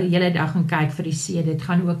net hele dag en kyk vir die see, dit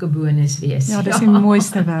gaan ook 'n bonus wees. Ja, dis die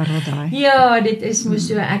mooiste wêreld daai. Ja, dit is moes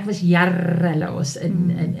so, ek was jare laas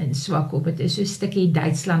in Swakop, het is so 'n stukkie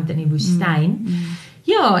Duitsland in die woestyn.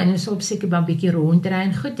 Ja, en ons op seker maar 'n bietjie rondry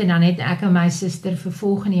en goed, en dan het ek en my suster vir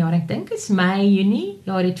volgende jaar, ek dink is Mei, Junie,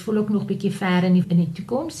 ja, dit voel ook nog bietjie ver in die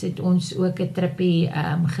toekoms, het ons ook 'n trippie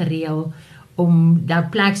gereël om nou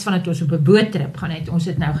pleks van dat ons op 'n boottrip gaan het, ons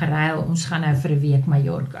het nou geruil, ons gaan nou vir 'n week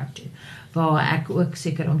Mallorca toe, waar ek ook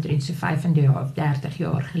seker omtrent so 35 of 30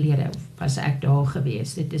 jaar gelede was ek daar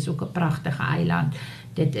gewees. Dit is ook 'n pragtige eiland.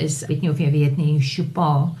 Dit is, weet nie of jy weet nie,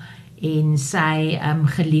 Chopin en sy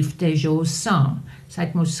geliefde Georges Sand. Sy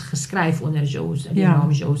het mos geskryf onder Georges, die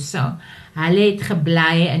naam Georges Sand. Hulle het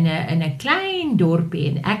gebly in 'n klein dorpie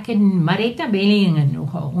en ek en Maretta Bellingen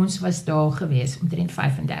nogal, ons was daar gewees omtrent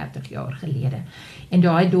 35 jaar gelede. En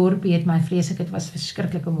daai dorpie het my vreeslik, dit was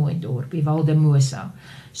verskriklike mooi dorpie, Valdemosa.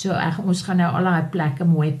 So ons gaan nou al daai plekke,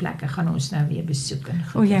 mooi plekke, gaan ons nou weer besoek.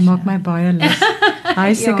 O, jy maak my baie lus. Hy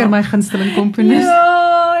is seker my gunsteling komponis.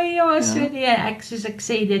 Ja, so nee, soos ek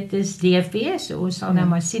sê, dit is DFV, so ons sal nou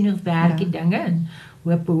maar sien hoe werk die dinge en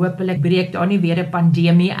hopelik breek daar nie weer 'n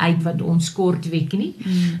pandemie uit wat ons kort week nie.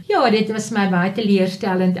 Ja, dit was my baie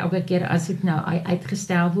teleurstellend elke keer as dit nou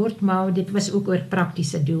uitgestel word, maar dit was ook oor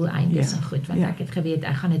praktiese doeleindes en goed, want ek het geweet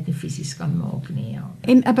ek gaan dit nie fisies kan maak nie. Ja.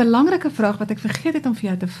 En 'n belangrike vraag wat ek vergeet het om vir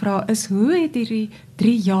jou te vra is, hoe het hierdie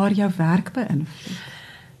 3 jaar jou werk beïnvloed?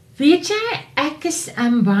 Weet jy, ek is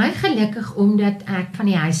baie gelukkig omdat ek van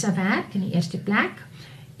die huis af werk in die eerste plek.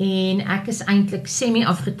 En ek is eintlik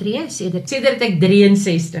semi-afgetree, sedert ek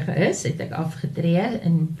 63 is, het ek afgetree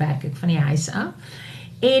en werk ek van die huis af.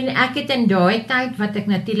 En ek het in daai tyd, wat ek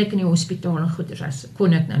natuurlik in die hospitaal en goeders was,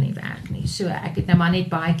 kon ek nou nie werk nie. So ek het nou maar net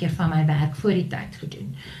baie keer van my werk voor die tyd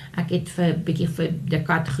gedoen. Ek het bietjie vir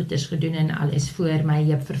Decat goeders gedoen en alles voor my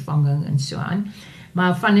heupvervanging en so aan.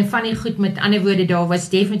 Maar van die goed, met ander woorde, daar was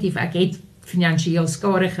definitief, ek het finansiëel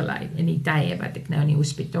skade gely in die tye wat ek nou in die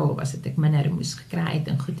hospitaal was, het ek minder moes gekry het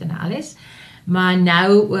en goed en alles. Maar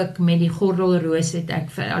nou ook met die gordelroos het ek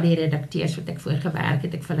vir al die redakteurs wat ek voor gewerk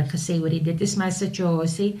het, ek vir hulle gesê, hoorie, dit is my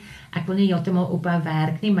situasie, ek wil nie heeltemal ophou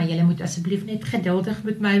werk nie, maar julle moet asseblief net geduldig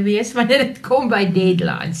met my wees, wanneer dit kom by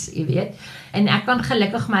deadlines, jy weet. En ek kan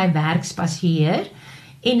gelukkig my werk spasieer,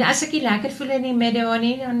 en as ek nie lekker voel in die middag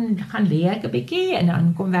nie, dan gaan lê ek 'n bietjie en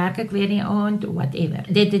dan kom werk ek weer in die aand of whatever.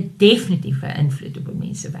 Dit het definitief 'n invloed op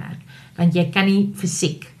mense werk, want jy kan nie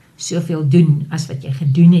fisiek soveel doen as wat jy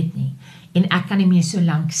gedoen het nie. En ek kan nie meer so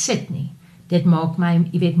lank sit nie. Dit maak my,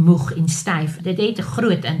 jy weet, moeg en styf. Dit het 'n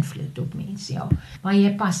groot invloed op mense, ja. Maar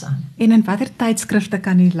jy pas aan. En in watter tydskrifte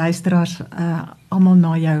kan die luisteraars almal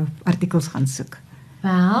na jou artikels gaan soek?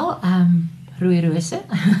 Wel, Rooi Rose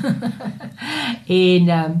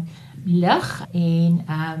en Lig en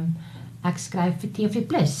ek skryf vir TV+.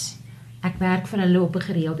 Ek werk vir hulle op 'n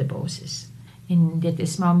gereelde basis. En dit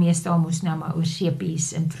is maar meestal moes nou maar oor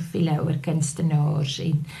sepies en profiele oor kunstenaars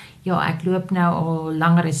en ja, ek loop nou al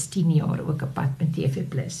langer as 10 jaar ook 'n pad met TV+.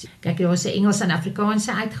 Kyk, daar is 'n Engels en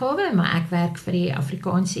Afrikaanse uitgawe, maar ek werk vir die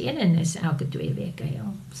Afrikaanse een en is elke 2 weke, ja.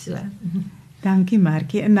 So. Dankie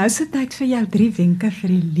Markie. En nou is dit tyd vir jou 3 wenke vir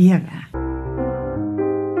die lewe.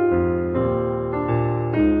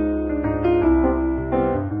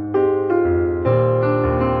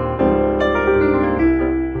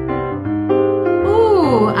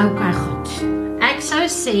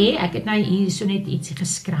 Sê, ek het nou hier so net ietsie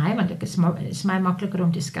geskryf, want ek is my makliker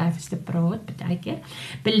om te skryf as te praat, baie keer.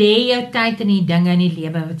 Belê jou tyd in die dinge in die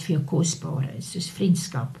lewe wat vir jou kosbaar is, soos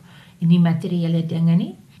vriendskap en nie materiële dinge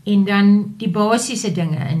nie. En dan die basiese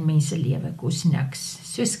dinge in mense lewe kos niks,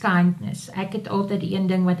 soos kindness. Ek het altyd een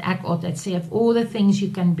ding wat ek altyd sê, of all the things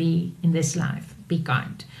you can be in this life, be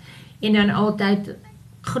kind. En dan altyd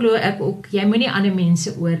glo ek ook, jy moenie ander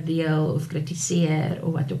mense oordeel of kritiseer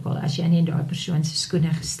of wat ook al, as jy nie in daai persoon se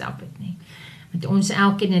skoene gestap het nie. Want ons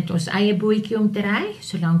elkeen het ons eie bootjie om te ry,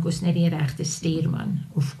 solank ons net die regte stuurman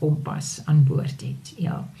of kompas aan boord het.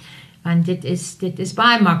 Ja. Want dit is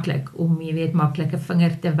baie maklik om, jy weet, maklike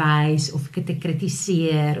vinger te wys of te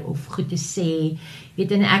kritiseer of goed te sê. Jy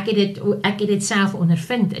weet, en ek het dit self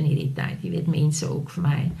ondervind in hierdie tyd. Jy weet, mense ook vir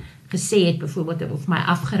my gesê het byvoorbeeld of my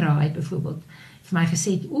afgeraai het byvoorbeeld. Vir my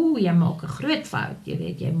gesê het, jy maak 'n groot fout, jy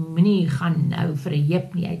weet, jy moenie gaan nou vir 'n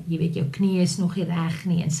heup nie, jy weet, jou knie is nog nie reg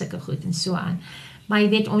nie, en sulke goed, en so aan. Maar jy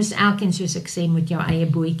weet, ons elkeen, soos ek sê, moet jou eie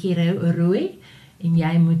bootjie rooi, en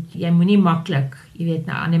jy moenie maklik, jy weet,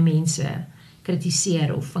 na ander mense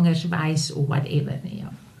kritiseer, of vingers wys, of whatever nie,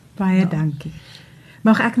 ja. Baie dankie.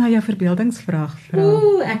 Mag ek nou jou verbeeldingsvraag vra?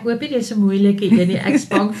 Ek hoop nie dit is 'n moeilike een nie, ek is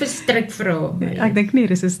bang vir strikvrae. Ek dink nie,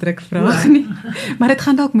 dis 'n strikvraag nie, maar dit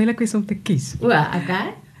gaan dalk moeilik wees om te kies.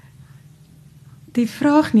 Okay. Die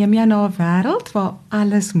vraag neem jou na 'n wêreld waar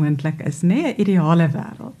alles moontlik is, nê? 'n ideale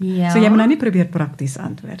wêreld. Ja. So jy moet nou nie probeer prakties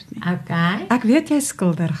antwoord nie. Okay. Ek weet jy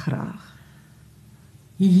skilder graag.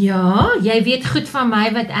 Ja, jy weet goed van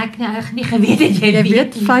my wat ek nou nie geweet het jy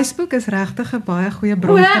weet. Facebook is regtig 'n baie goeie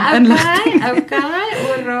bron van inligting. Okay,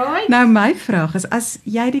 alright. Nou my vraag is, as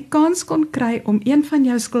jy die kans kon kry om een van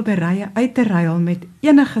jou skilderye uit te ruil met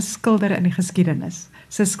enige skilder in die geskiedenis,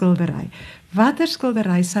 se skildery, watter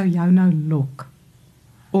skildery sou jou nou lok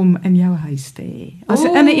om in jou huis te hê? As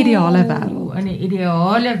in 'n ideale wêreld. In 'n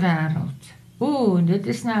ideale wêreld.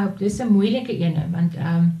 Dis 'n moeilike een, want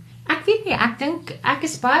ek weet nie, ek dink, ek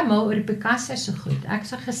is baie mal oor Picasso so goed. Ek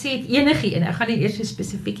sou gesê het enige een, ek gaan nie eers 'n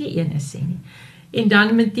spesifieke een sê nie. En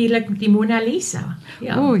dan natuurlik die Mona Lisa.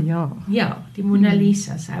 Ja. Ja. Ja, die Mona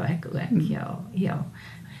Lisa sou ek ook, ja.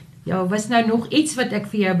 Ja, was nou nog iets wat ek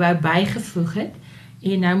vir jou wou bygevoeg het,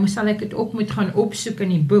 en nou sal ek dit ook moet gaan opsoek in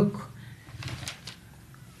die boek.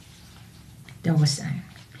 Daar was hy.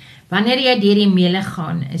 Wanneer jy deur die meule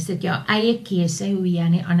gaan, is dit jou eie keuse hoe jy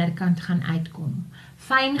aan die ander kant gaan uitkom.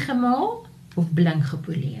 Fyn gemaal of blink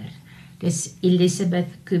gepoleer. Dis Elizabeth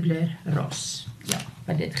Kubler-Ross. Ja,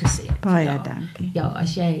 wat dit gesê het. Baie dankie. Ja,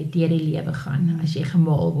 as jy deur die lewe gaan, as jy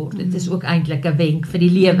gemaal word, dit is ook eintlik 'n wenk vir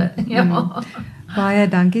die lewe. Ja. Baie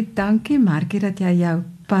dankie Markie dat jy jou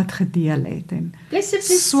pad gedeel het en Dis 'n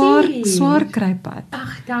plesier. swaar kruippad.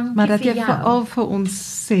 Ag, dankie maar dat vir jy jou. veral vir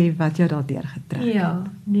ons sê wat jy daardeur getrek het. Ja,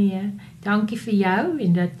 nee. Dankie vir jou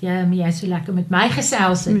en dat jy so lekker met my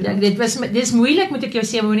gesels het. Ja. Dis moeilik moet ek jou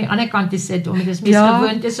sê om aan die ander kant te sit omdat dit mens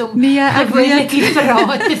gewoond is om gewoonlik die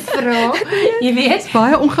vrae te vra. Jy weet,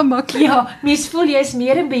 baie ongemaklik. Ja, mens voel jy is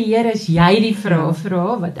meer in beheer as jy die vrae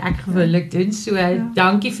vra wat ek gewoonlik doen. So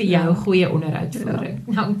dankie vir jou goeie onderhoudvoering.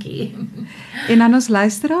 Dankie. En aan ons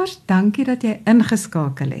luisteraars, dankie dat jy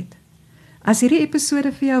ingeskakel het. As hierdie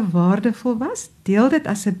episode vir jou waardevol was, deel dit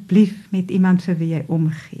asseblief met iemand vir wie jy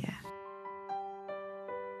omgee.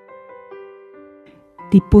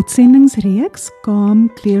 Die potsendingsreeks Calm,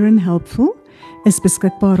 Clear and Helpful is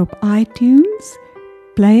beskikbaar op iTunes,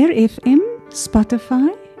 Player FM, Spotify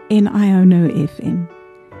en Iono FM.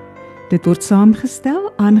 Dit word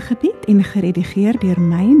saamgestel, aangebied en geredigeer deur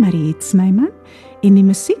my, Mariet Snyman, en die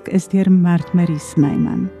musiek is deur Mart Marie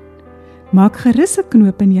Snyman. Maak gerus 'n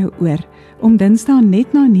knoop in jou oor om Dinsdae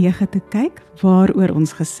net na 9 te kyk waaroor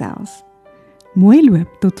ons gesels. Mooi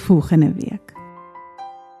loop tot volgende week.